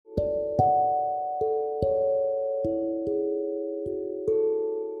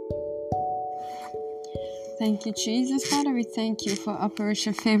Thank you, Jesus. Father, we thank you for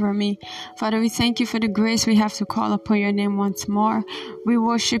Operation Favor Me. Father, we thank you for the grace we have to call upon your name once more. We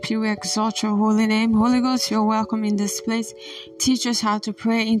worship you. We exalt your holy name. Holy Ghost, you're welcome in this place. Teach us how to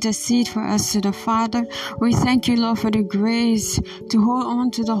pray. Intercede for us to the Father. We thank you, Lord, for the grace to hold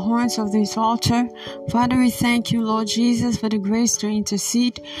on to the horns of this altar. Father, we thank you, Lord Jesus, for the grace to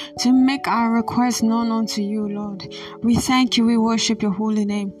intercede, to make our requests known unto you, Lord. We thank you. We worship your holy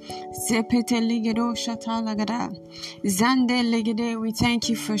name. We thank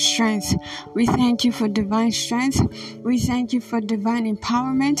you for strength. We thank you for divine strength. We thank you for divine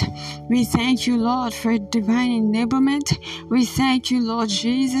empowerment. We thank you, Lord, for divine enablement. We thank you, Lord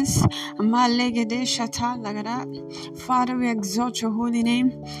Jesus. Father, we exalt your holy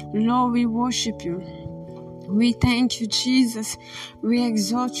name. Lord, we worship you. We thank you, Jesus. We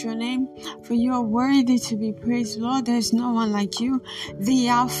exalt your name, for you are worthy to be praised. Lord, there is no one like you, the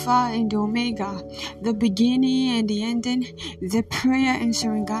Alpha and the Omega, the beginning and the ending, the prayer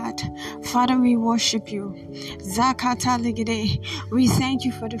answering God. Father, we worship you. Zakata Ligide. We thank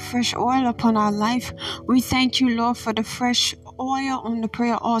you for the fresh oil upon our life. We thank you, Lord, for the fresh oil on the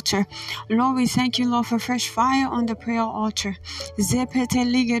prayer altar. Lord, we thank you, Lord, for fresh fire on the prayer altar. Zepete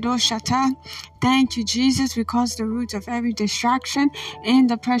Ligedo Shata. Thank you, Jesus. We cause the root of every distraction in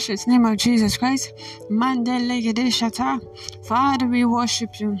the precious name of Jesus Christ. Father, we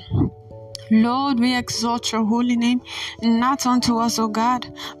worship you. Lord, we exalt your holy name, not unto us, O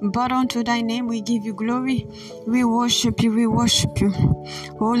God, but unto thy name we give you glory. We worship you, we worship you.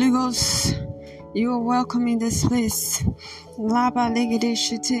 Holy Ghost, you are welcome in this place.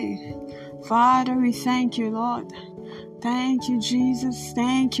 Father, we thank you, Lord. Thank you, Jesus.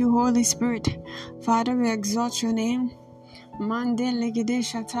 Thank you, Holy Spirit. Father, we exalt your name.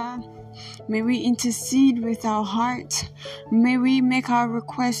 May we intercede with our heart. May we make our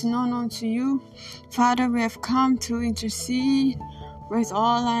requests known unto you. Father, we have come to intercede with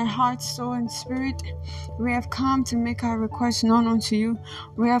all our heart, soul, and spirit. We have come to make our requests known unto you.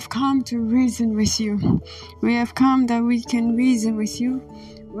 We have come to reason with you. We have come that we can reason with you.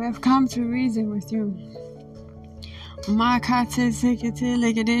 We have come to reason with you.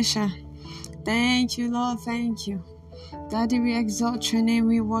 Thank you, Lord. Thank you. Daddy, we exalt your name.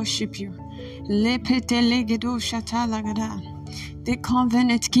 We worship you. The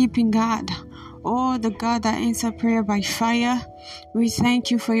covenant keeping God. Oh, the God that answers prayer by fire. We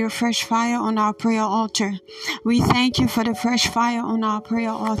thank you for your fresh fire on our prayer altar. We thank you for the fresh fire on our prayer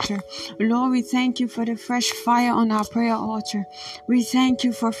altar. Lord, we thank you for the fresh fire on our prayer altar. We thank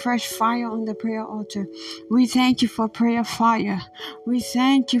you for fresh fire on the prayer altar. We thank you for prayer fire. We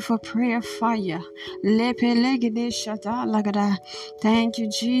thank you for prayer fire. Thank you,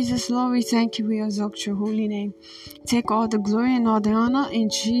 Jesus. Lord, we thank you. We exalt your holy name. Take all the glory and all the honor in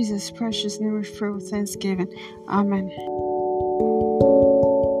Jesus' precious name we pray with thanksgiving. Amen.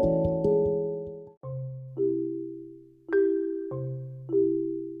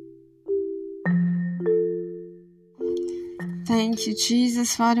 Thank you,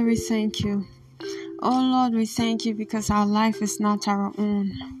 Jesus. Father, we thank you. Oh, Lord, we thank you because our life is not our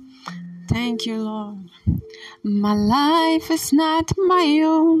own. Thank you, Lord. My life is not my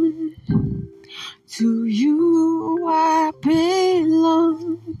own. To you I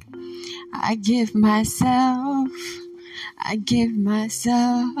belong. I give myself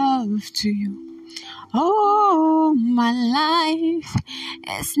to you. Oh, my life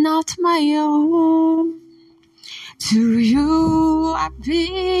is not my own. To you I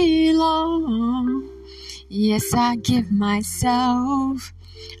belong. Yes, I give myself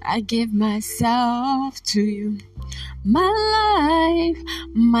to you. My life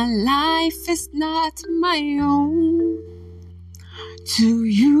is not my own. To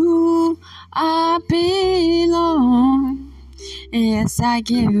you I belong. Yes, I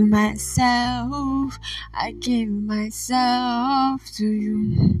give myself to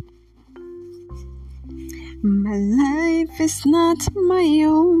you. My life is not my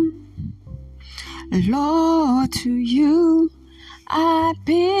own. Lord, to you I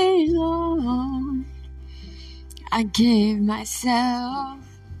belong. I give myself,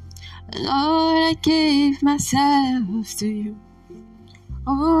 Lord, I give myself to you.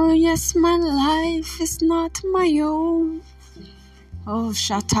 Oh, yes, my life is not my own. Oh,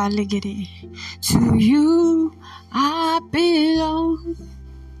 Shataligiri, to you I belong.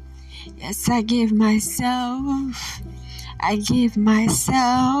 Yes, I give myself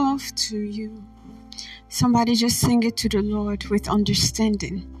to you. Somebody just sing it to the Lord with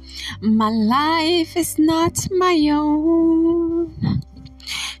understanding. My life is not my own.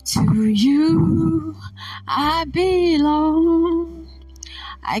 To you I belong.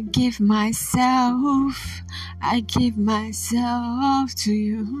 I give myself to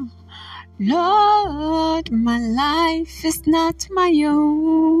you. Lord, my life is not my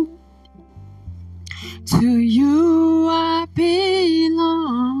own. To you I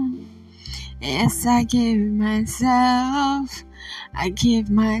belong. Yes, I give myself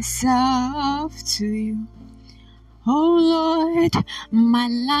to you. Oh Lord, my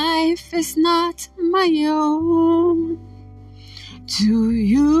life is not my own. To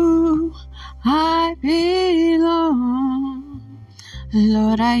you I belong.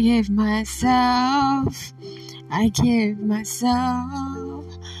 Lord, I give myself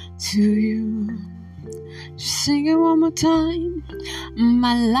to you. Just sing it one more time.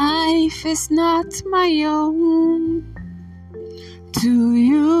 My life is not my own. To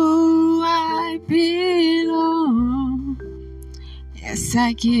you I belong. Yes,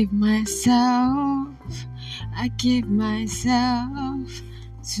 I give myself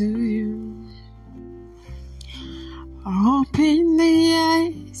to you. Open the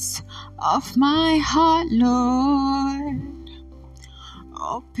eyes of my heart, Lord.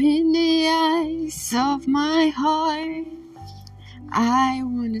 Open the eyes of my heart. I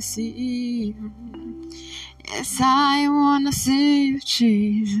want to see you. Yes, I want to see you,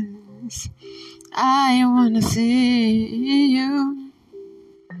 Jesus. I want to see you.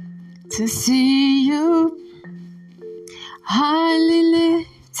 To see you highly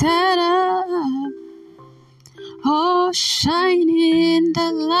lifted up. Oh, shining in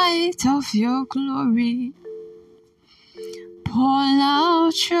the light of your glory. Pour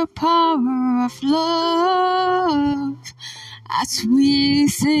out your power of love as we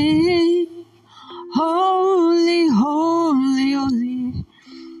sing, holy, holy, holy,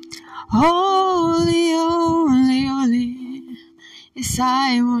 holy, holy, holy. Yes,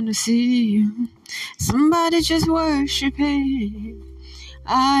 I want to see you. Somebody just worship him.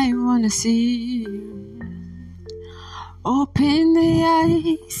 I want to see you. Open the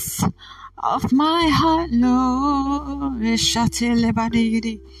eyes of my heart, Lord.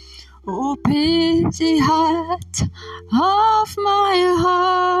 Open the heart of my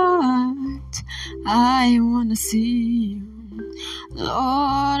heart. I want to see you.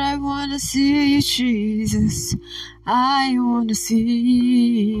 Lord, I want to see you, Jesus. I want to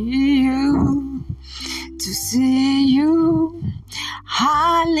see you. To see you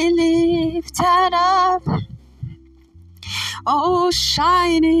highly lifted up. Oh,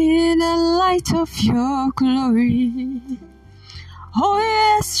 shining in the light of your glory. Oh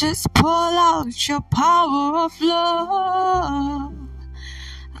yes, just pour out your power of love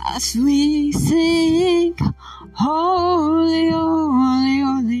as we sing, holy, holy,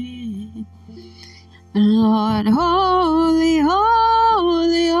 holy. Lord, holy,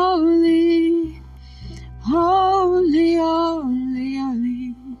 holy, holy, holy, holy,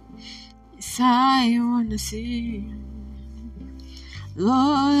 holy. Yes, I want to see you.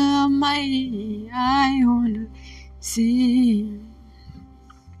 Lord Almighty, I want to see you.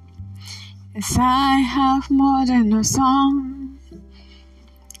 Yes, I have more than a song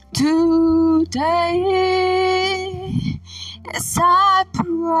today. Yes, I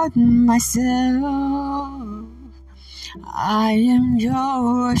brought myself. I am your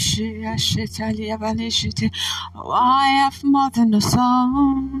worship. Oh, I have more than a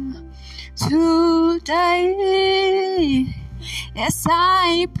song today. Yes,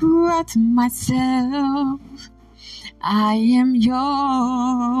 I brought myself. I am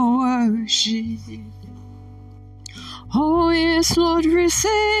your worship. Oh yes, Lord,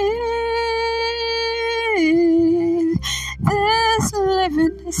 receive this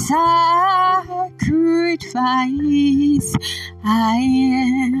living sacrifice. I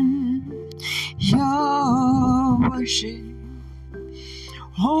am your worship.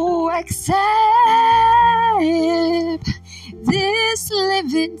 Oh, accept this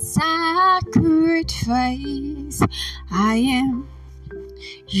living sacrifice. I am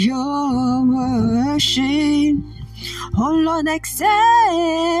your worship. Oh Lord,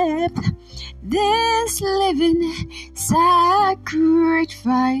 accept this living sacrifice.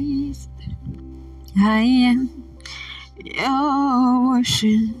 I am your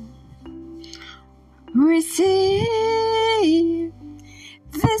worship. Receive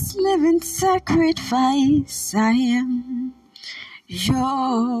this living sacrifice. I am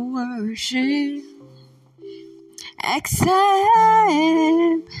your worship. Accept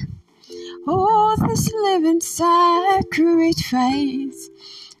all this living sacrifice.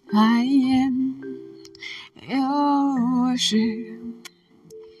 I am your worship.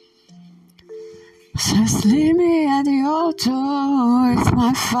 Just leave me at the altar with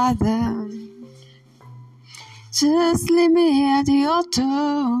my Father. Just leave me at the altar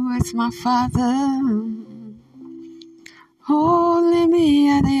with my Father. Oh, leave me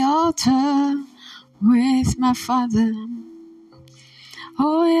at the altar with my Father.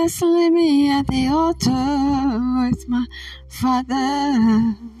 Oh, yes, leave me at the altar with my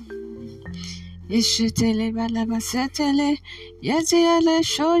Father. Ishitele balabasetele, yetiele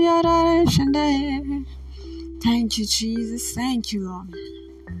shoyara shande. Thank you, Jesus. Thank you, Lord.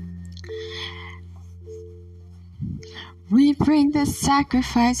 We bring the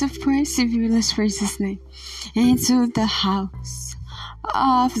sacrifice of praise, if you let's praise His name, into the house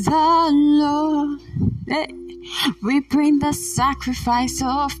of the Lord. We bring the sacrifice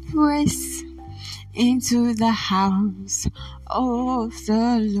of praise into the house of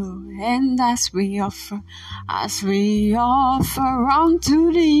the Lord, and as we offer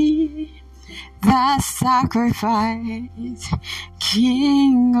unto Thee the sacrifice,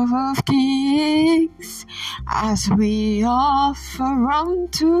 King of kings, as we offer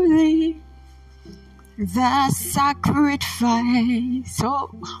unto Thee the sacrifice, oh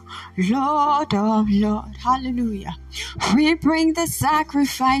Lord of Lord, hallelujah. We bring the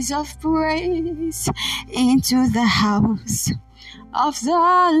sacrifice of praise into the house of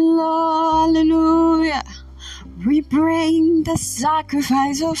the Lord, hallelujah. We bring the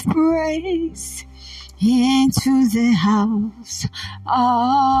sacrifice of praise into the house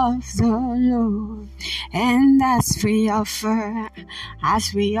of the Lord, and as we offer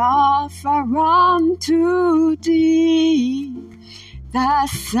unto Thee the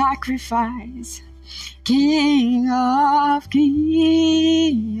sacrifice, King of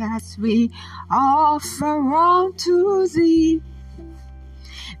kings, as we offer unto Thee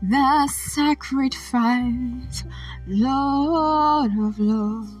the sacrifice, Lord of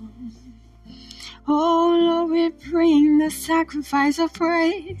lords. Oh Lord, we bring the sacrifice of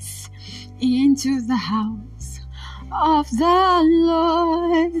praise into the house of the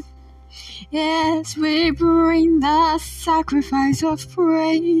Lord. Yes, we bring the sacrifice of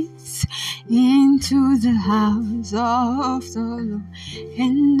praise into the house of the Lord.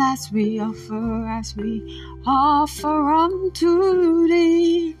 And as we offer unto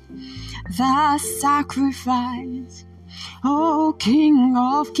Thee the sacrifice, O King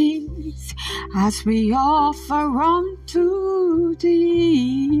of kings, as we offer unto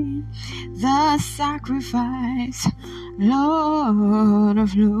Thee the sacrifice, Lord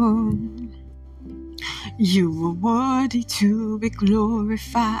of lords. You are worthy to be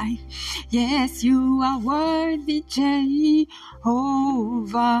glorified. Yes, you are worthy, Jehovah.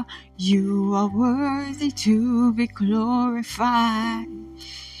 You are worthy to be glorified.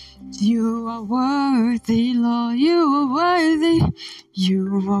 You are worthy, Lord. You are worthy.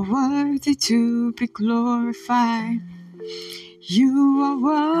 You are worthy to be glorified. You are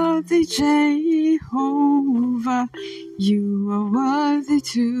worthy, Jehovah. You are worthy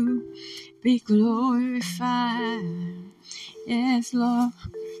to be glorified. Yes, Lord.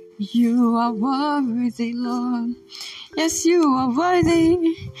 You are worthy, Lord. Yes, you are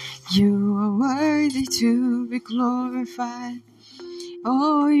worthy. You are worthy to be glorified.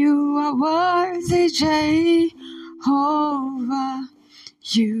 Oh, you are worthy, Jehovah.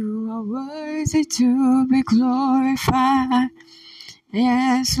 You are worthy to be glorified.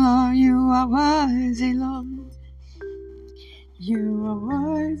 Yes, Lord, you are worthy, Lord. You are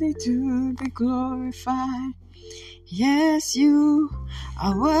worthy to be glorified. Yes, you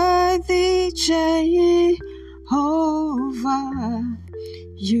are worthy, Jehovah.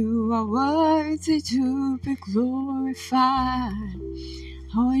 You are worthy to be glorified.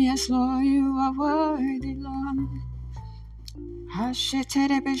 Oh yes, Lord, you are worthy, Lord.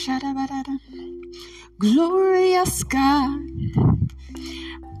 Glorious God,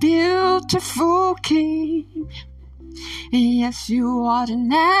 beautiful King. Yes, you are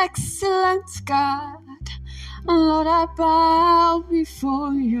an excellent God. Lord, I bow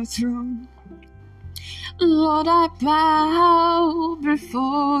before your throne. Lord, I bow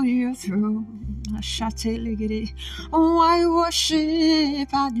before your throne. Oh, I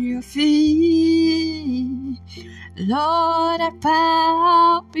worship at your feet. Lord, I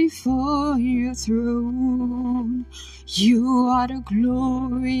bow before your throne. You are the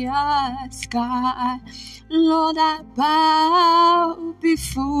glorious God. Lord, I bow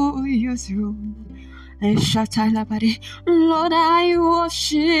before your throne. Lord, I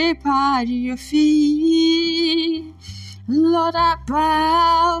worship at your feet. Lord, I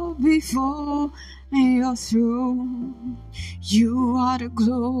bow before your throne. You are the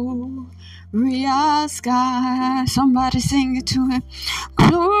glorious God. Somebody sing it to him.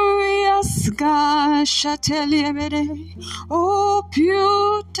 Glorious God, oh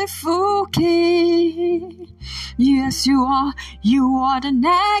beautiful King. Yes, you are. You are an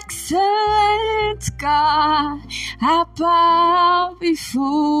excellent God. I bow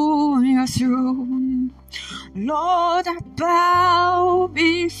before your throne. Lord, I bow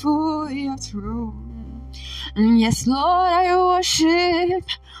before your throne. Yes, Lord, I worship.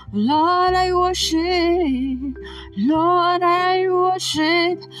 Lord, I worship. Lord, I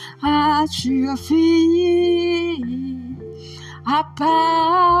worship at your feet. I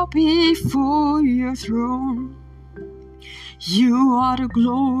bow before your throne. You are the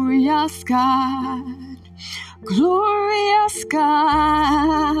glorious God. Glorious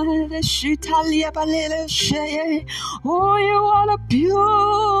God. Oh, you are the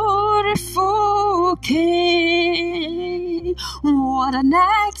beautiful King. What an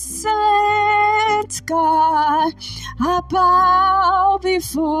excellent God. I bow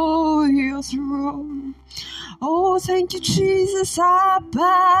before your throne. Oh, thank you, Jesus. I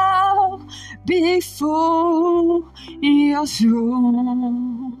bow before your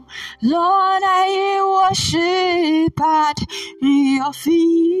throne. Lord, I worship at your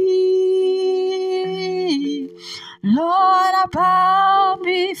feet. Lord, I bow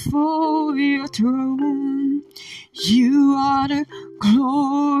before your throne. You are the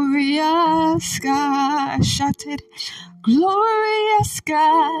glorious God. Shout it. Glorious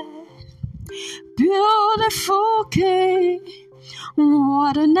God. Beautiful King,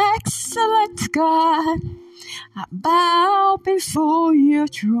 what an excellent God. I bow before your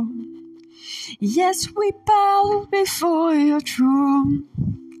throne. Yes, we bow before your throne.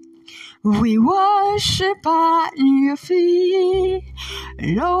 We worship at your feet.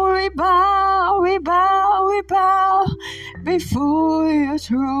 Lord, we bow before your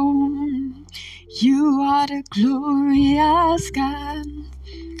throne. You are the glorious God.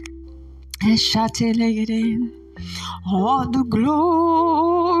 All the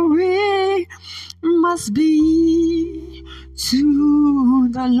glory must be to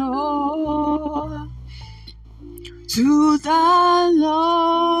the Lord,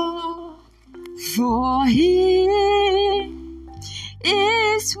 for He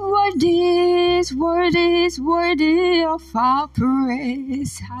is worthy of our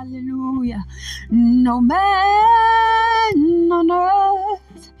praise. Hallelujah. No man on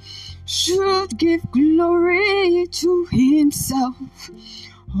earth should give glory to himself.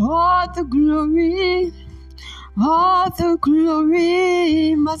 All the glory must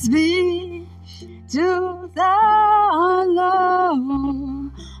be to the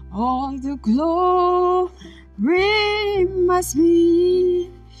Lord. All the glory must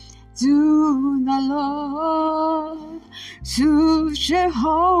be to the Lord, to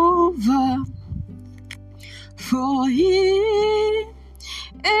Jehovah, for He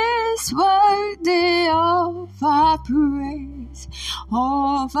is worthy of our praise,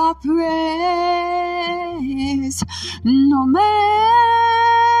 of our praise. No man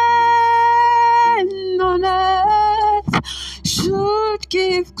on earth should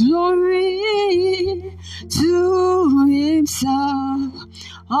give glory to himself.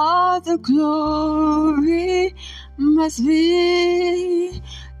 All the glory must be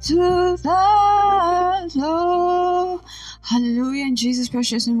to the Lord. Hallelujah. In Jesus'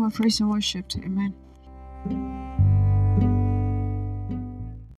 precious name we praise and worship. Amen.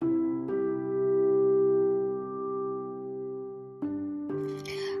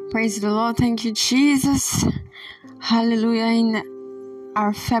 Praise the Lord. Thank you, Jesus. Hallelujah. In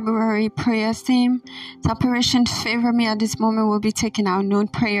our February prayer theme, the Operation Favor Me, at this moment we'll be taking our noon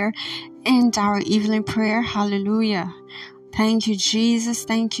prayer and our evening prayer. Hallelujah. Thank you, Jesus.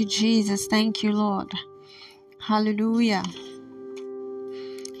 Thank you, Jesus. Thank you, Lord. Hallelujah.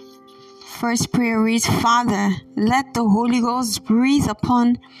 First prayer reads, Father, let the Holy Ghost breathe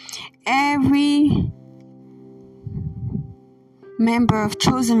upon every member of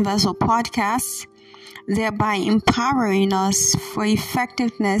Chosen Vessel Podcast, thereby empowering us for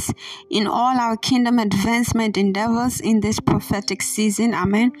effectiveness in all our kingdom advancement endeavors in this prophetic season.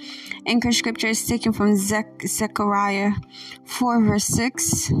 Amen. Anchor scripture is taken from Zechariah 4 verse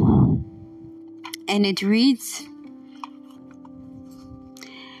 6, and it reads,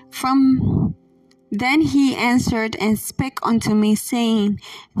 Then he answered and spake unto me, saying,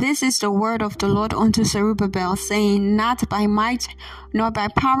 This is the word of the Lord unto Zerubbabel, saying, Not by might nor by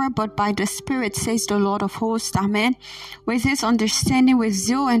power, but by the Spirit, says the Lord of hosts. Amen. With this understanding, with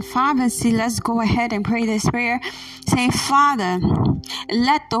zeal and fervency, let's go ahead and pray this prayer. Say, Father,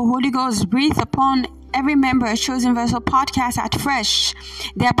 let the Holy Ghost breathe upon every member of Chosen Vessel Podcast at fresh,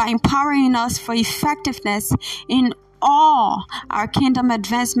 thereby empowering us for effectiveness in all our kingdom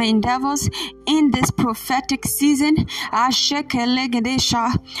advancement endeavors in this prophetic season.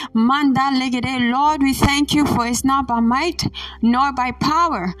 Lord, we thank you for it's not by might nor by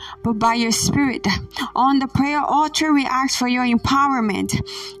power, but by your spirit. On the prayer altar, we ask for your empowerment.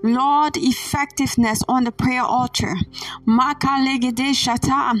 Lord, effectiveness on the prayer altar.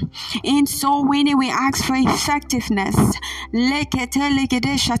 In soul winning, we ask for effectiveness.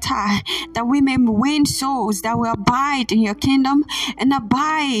 That we may win souls that will abide in your kingdom and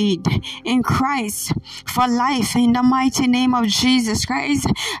abide in Christ for life in the mighty name of Jesus Christ.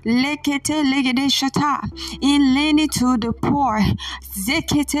 In lending to the poor,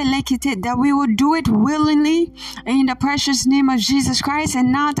 that we will do it willingly in the precious name of Jesus Christ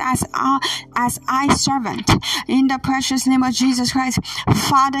and not as I servant in the precious name of Jesus Christ.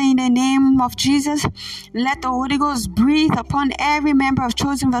 Father, in the name of Jesus, let the Holy Ghost breathe upon every member of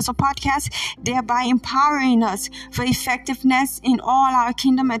Chosen Vessel Podcast, thereby empowering us for effectiveness in all our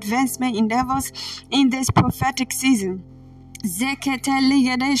kingdom advancement endeavors in this prophetic season.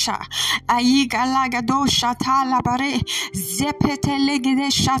 Zeketeligadesha Ayigalagadoshata Labare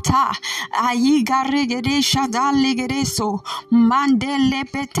Zepeteligadeshata Ayigaregadesha Daligadeso Mandele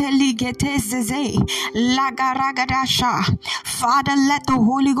Peteligatezeze Lagaragadasha. Father, let the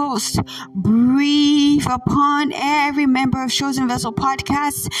Holy Ghost breathe upon every member of Chosen Vessel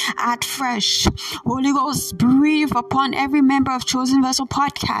Podcast at fresh. Holy Ghost, breathe upon every member of Chosen Vessel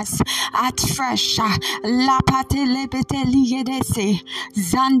Podcast at fresh. La Patelepeteli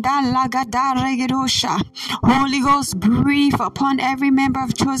Zanda Lagada Regedosha. Holy Ghost, breathe upon every member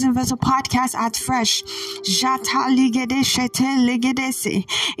of Chosen Vessel Podcast at fresh. Jata Ligedeshete Ligedese,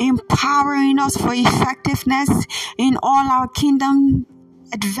 empowering us for effectiveness in all our kingdom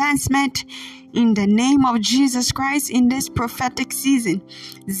advancement in the name of Jesus Christ in this prophetic season.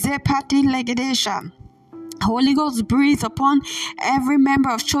 Zepati Legedesha. Holy Ghost, breathe upon every member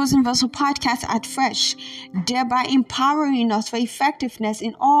of Chosen Vessel Podcast at fresh, thereby empowering us for effectiveness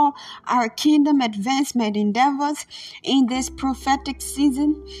in all our kingdom advancement endeavors in this prophetic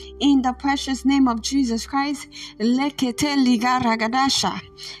season. In the precious name of Jesus Christ. Lekete liga ragadasha,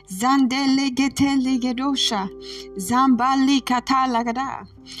 zande legete ligedosha, zambali kata lagada.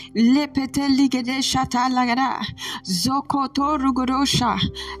 Lepete ligedesha ta lagada, zokoto rugodosha,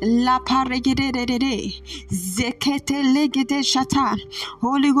 la paregede. Zekete legede shata.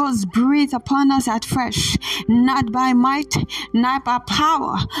 Holy Ghost, breathe upon us at fresh, not by might, not by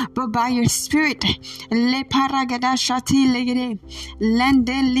power, but by your spirit. Le paragada shati legede,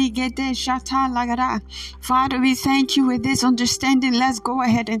 lende ligede shata lagada. Father, we thank you with this understanding. Let's go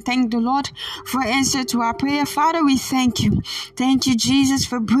ahead and thank the Lord for answer to our prayer. Father, we thank you. Thank you, Jesus,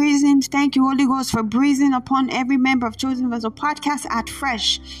 for breathing. Thank you, Holy Ghost, for breathing upon every member of Chosen Vessel Podcast at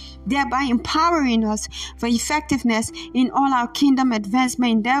fresh, thereby empowering us for effectiveness in all our kingdom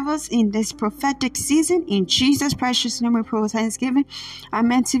advancement endeavors in this prophetic season. In Jesus' precious name we pray with thanksgiving.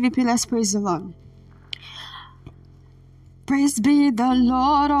 Amen. TVP, let's praise the Lord. Praise be the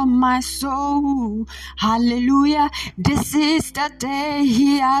Lord, oh my soul. Hallelujah. This is the day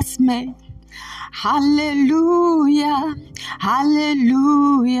He has made. Hallelujah,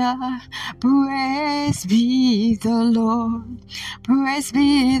 hallelujah, praise be the Lord, praise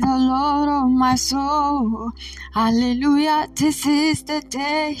be the Lord, oh my soul. Hallelujah, this is the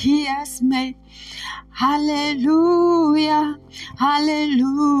day He has made. Hallelujah,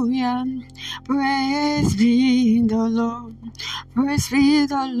 hallelujah, praise be the Lord, praise be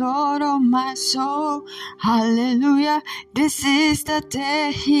the Lord, oh my soul. Hallelujah, this is the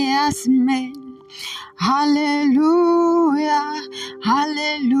day He has made. Hallelujah,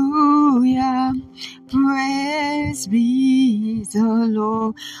 hallelujah, praise be the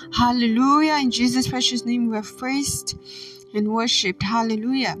Lord. Hallelujah. In Jesus' precious name we have praised and worshipped.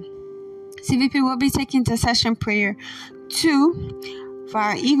 Hallelujah. CVP will be taking intercession prayer 2 for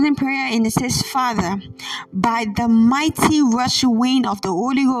our evening prayer, and it says, Father, by the mighty rushing wind of the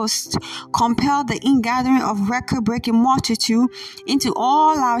Holy Ghost, compel the ingathering of record-breaking multitude into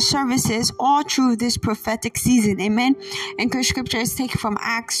all our services all through this prophetic season. Amen. And scripture is taken from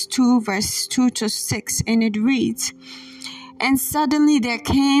Acts 2 verse 2 to 6, and it reads, And suddenly there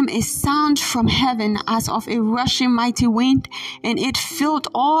came a sound from heaven as of a rushing mighty wind, and it filled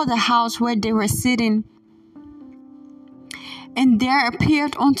all the house where they were sitting. And there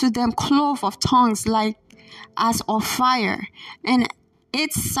appeared unto them cloven of tongues like as of fire, and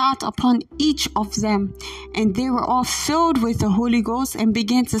it sat upon each of them. And they were all filled with the Holy Ghost, and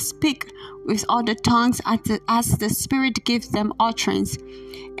began to speak with other tongues as the Spirit gave them utterance.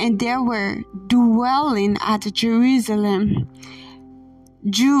 And there were dwelling at Jerusalem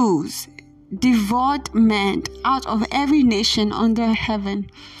Jews devout men out of every nation under heaven.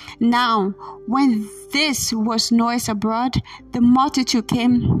 Now, when this was noised abroad, the multitude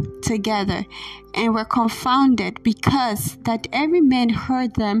came together and were confounded, because that every man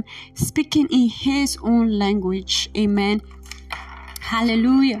heard them speaking in his own language. Amen.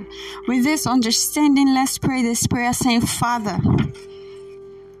 Hallelujah. With this understanding, let's pray this prayer, saying, Father,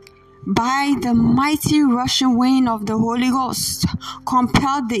 by the mighty rushing wind of the Holy Ghost,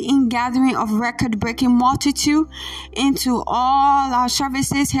 compel the ingathering of record-breaking multitude into all our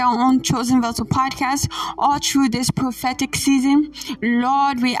services here on Chosen Vessel Podcast, all through this prophetic season.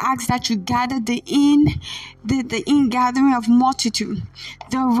 Lord, we ask that you gather the ingathering of multitude,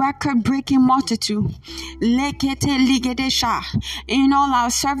 the record-breaking multitude, in all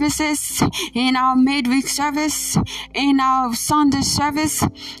our services, in our midweek service, in our Sunday service,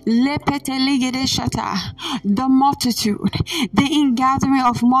 the multitude, the ingathering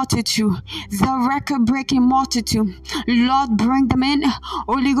of multitude, the record-breaking multitude. Lord, bring them in.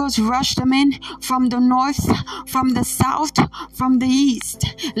 Holy Ghost, rush them in from the north, from the south, from the east.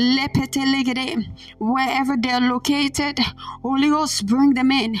 Wherever they're located, Holy Ghost, bring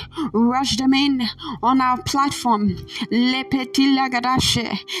them in. Rush them in on our platform.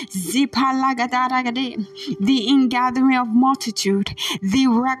 The ingathering of multitude, the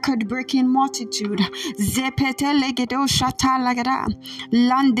record-breaking multitude.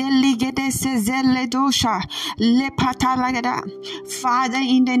 Father,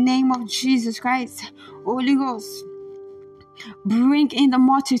 in the name of Jesus Christ, Holy Ghost, bring in the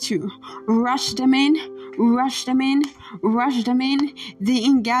multitude, rush them in, rush them in, rush them in, the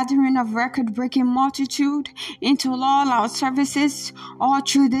ingathering of record-breaking multitude into all our services all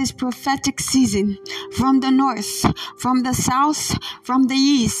through this prophetic season, from the north, from the south, from the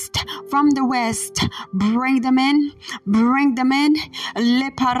east, from the west. Bring them in, bring them in.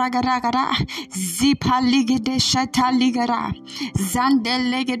 Leparagaragara, zipaligede shataligara,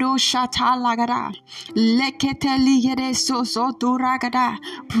 zandelegedo shatalagara, leketeligede sosoturagada.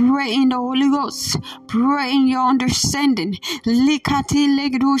 Pray in the Holy Ghost, pray in your understanding. Likati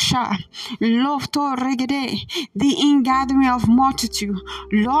legdusha, lofto regede, the ingathering of multitude.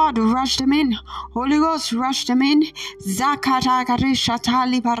 Lord, rush them in. Holy Ghost, rush them in. Zakatagare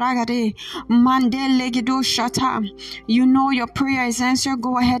shatali paragade, mandele gedushata. You know your prayer is answered.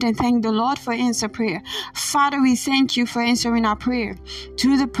 Go ahead and thank the Lord for answer prayer. Father, we thank you for answering our prayer.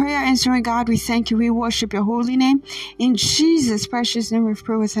 To the prayer answering God, we thank you. We worship your holy name. In Jesus' precious name we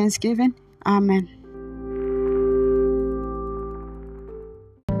pray with thanksgiving. Amen.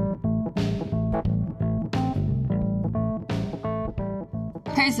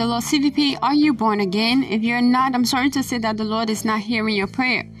 Praise the Lord. CVP, are you born again? If you're not, I'm sorry to say that the Lord is not hearing your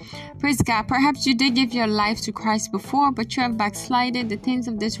prayer. Praise God. Perhaps you did give your life to Christ before, but you have backslided. The things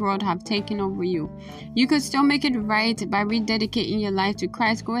of this world have taken over you. You could still make it right by rededicating your life to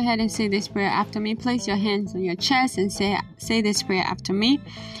Christ. Go ahead and say this prayer after me. Place your hands on your chest and say this prayer after me.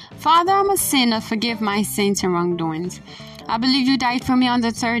 Father, I'm a sinner. Forgive my sins and wrongdoings. I believe you died for me on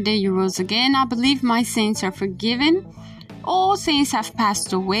the third day. You rose again. I believe my sins are forgiven. All things have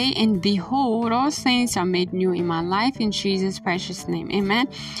passed away, and behold, all things are made new in my life, in Jesus' precious name. Amen.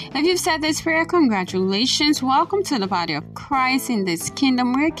 If you've said this prayer, congratulations. Welcome to the body of Christ. In this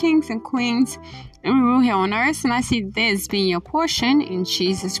kingdom, we're kings and queens, and we rule here on earth. And I see this being your portion, in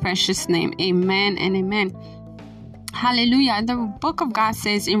Jesus' precious name. Amen and amen. Hallelujah. The book of God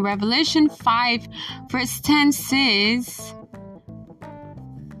says in Revelation 5, verse 10 says,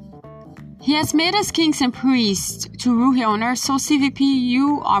 He has made us kings and priests to rule here on earth. So CVP,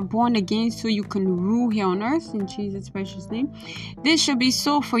 you are born again so you can rule here on earth, in Jesus' precious name. This should be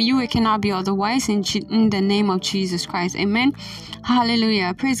so for you. It cannot be otherwise, in the name of Jesus Christ. Amen.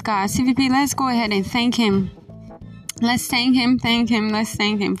 Hallelujah. Praise God. CVP, let's go ahead and thank him. Let's thank him, let's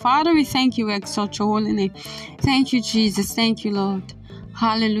thank him. Father, we thank you, we exalt your holy name. Thank you, Jesus. Thank you, Lord.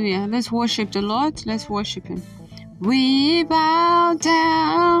 Hallelujah. Let's worship the Lord. Let's worship him. We bow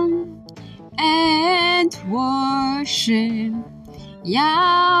down and worship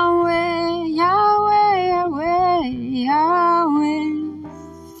Yahweh, Yahweh, Yahweh, Yahweh,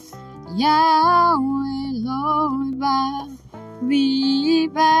 Yahweh, Lord, we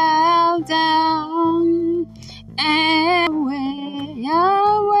bow down and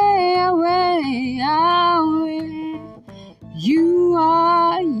Yahweh, Yahweh, Yahweh, you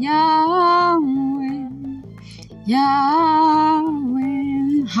are Yahweh, Yahweh.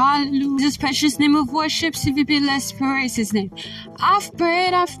 Hallelujah. This precious name of worship, CVP, let's praise his name. I've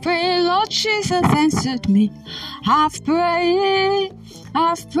prayed, Lord Jesus answered me. I've prayed,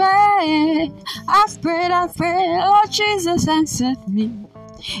 Lord Jesus answered me.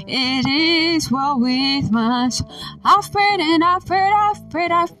 It is well with my soul. I've prayed and I've prayed, I've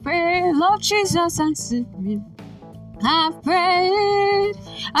prayed, I've prayed. Lord Jesus, answer me. I've prayed,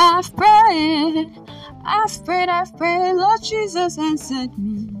 I've prayed, I've prayed, I've prayed. Lord Jesus, answered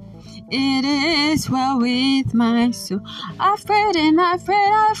me. It is well with my soul. I've prayed and I've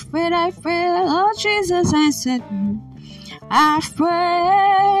prayed, I've prayed, I've prayed. Lord Jesus, answered me. I've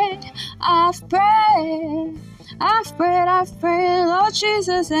prayed, I've prayed, I've prayed, I've prayed. Lord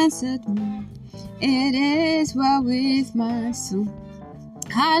Jesus, answered me. It is well with my soul.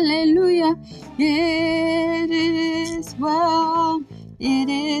 Hallelujah. It is well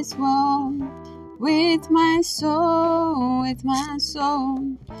with my soul, with my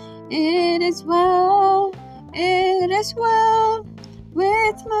soul. It is well with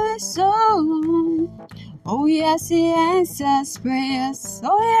my soul. Oh yes, He answers prayers.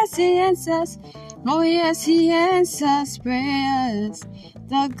 Oh yes, He answers. Oh yes, He answers prayers.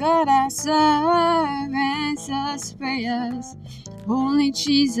 The God I serve answers prayers. Only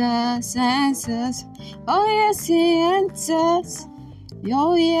Jesus answers. Oh yes, He answers.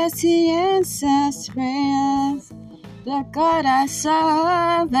 Oh yes, He answers prayers. The God I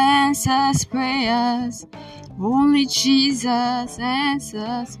serve answers prayers. Only Jesus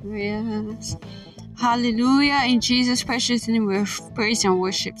answers prayers. Hallelujah. In Jesus' precious name we praise and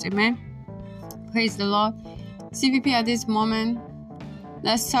worship. Amen. Praise the Lord. CVP, at this moment,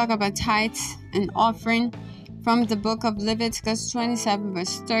 let's talk about tithes and offering from the book of Leviticus 27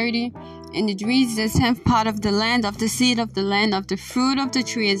 verse 30. And it reads, the 10th part of the land, of the seed of the land, of the fruit of the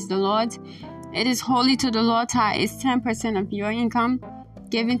tree is the Lord. It is holy to the Lord. Tithe is 10% of your income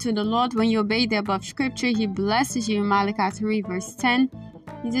given to the Lord. When you obey the above scripture, He blesses you in Malachi 3 verse 10.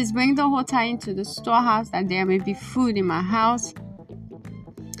 He says, bring the whole tithe into the storehouse, that there may be food in my house.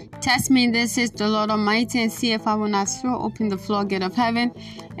 Test me in this, says the Lord Almighty, and see if I will not throw open the floodgate of heaven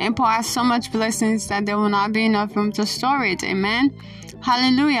and pour out so much blessings that there will not be enough room to store it. Amen.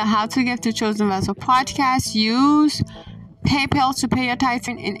 Hallelujah. How to give to Chosen Vessel Podcast. Use PayPal to pay your tithes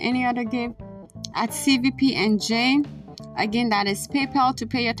and any other gift at CVP and J. Again, that is PayPal to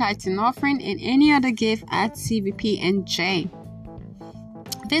pay your tithes and offering and any other gift at CVP and J.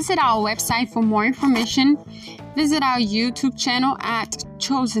 Visit our website for more information. Visit our YouTube channel at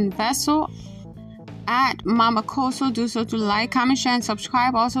Chosen Vessel, at Mama Kosso. Do so to like, comment, share, and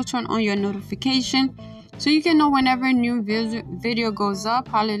subscribe. Also turn on your notification so you can know whenever a new video goes up.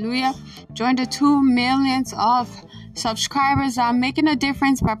 Hallelujah. Join the 2 million of subscribers that are making a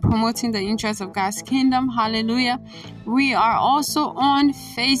difference by promoting the interests of God's kingdom. Hallelujah. We are also on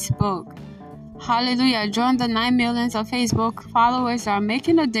Facebook. Hallelujah. Join the 9 million of Facebook followers that are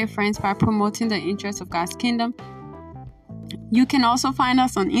making a difference by promoting the interests of God's kingdom. You can also find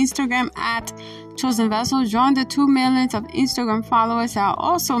us on Instagram at Chosen Vessel. Join the 2 million of Instagram followers that are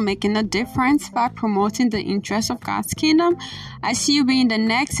also making a difference by promoting the interests of God's kingdom. I see you being the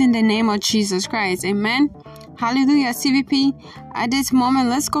next in the name of Jesus Christ. Amen. Hallelujah. CVP, at this moment,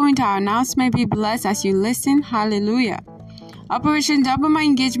 let's go into our announcement. Be blessed as you listen. Hallelujah. Operation Double My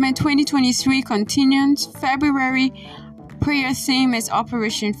Engagement 2023 continues. February prayer theme is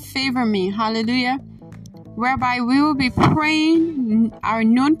Operation Favor Me. Hallelujah. Whereby we will be praying our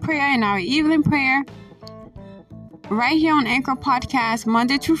noon prayer and our evening prayer right here on Anchor Podcast,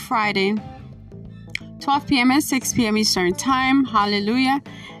 Monday through Friday, 12 p.m. and 6 p.m. Eastern Time. Hallelujah.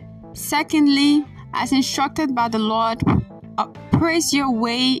 Secondly, as instructed by the Lord, praise your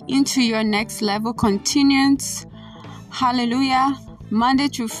way into your next level continuance. Hallelujah. Monday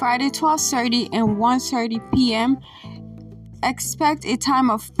through Friday, 12:30 and 1:30 p.m. Expect a time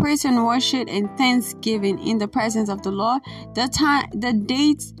of praise and worship and thanksgiving in the presence of the Lord. The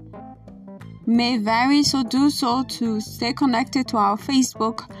dates may vary, so do so to stay connected to our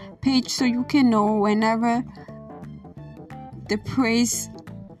Facebook page so you can know whenever the praise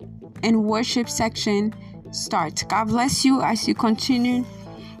and worship section starts. God bless you as you continue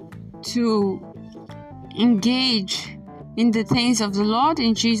to engage in the things of the Lord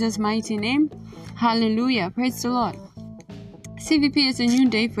in Jesus' mighty name. Hallelujah. Praise the Lord. CVP is a new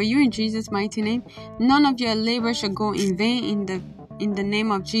day for you in Jesus' mighty name. None of your labor shall go in vain in the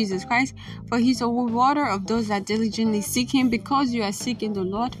name of Jesus Christ, for He's a rewarder of those that diligently seek Him. Because you are seeking the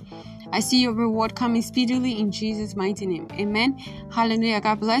Lord, I see your reward coming speedily in Jesus' mighty name. Amen. Hallelujah.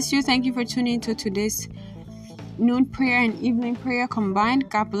 God bless you. Thank you for tuning into today's noon prayer and evening prayer combined.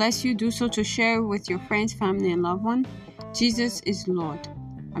 God bless you. Do so to share with your friends, family, and loved ones. Jesus is Lord.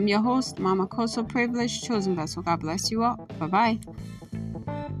 I'm your host, Mama Kosso, privileged chosen vessel. God bless you all. Bye-bye.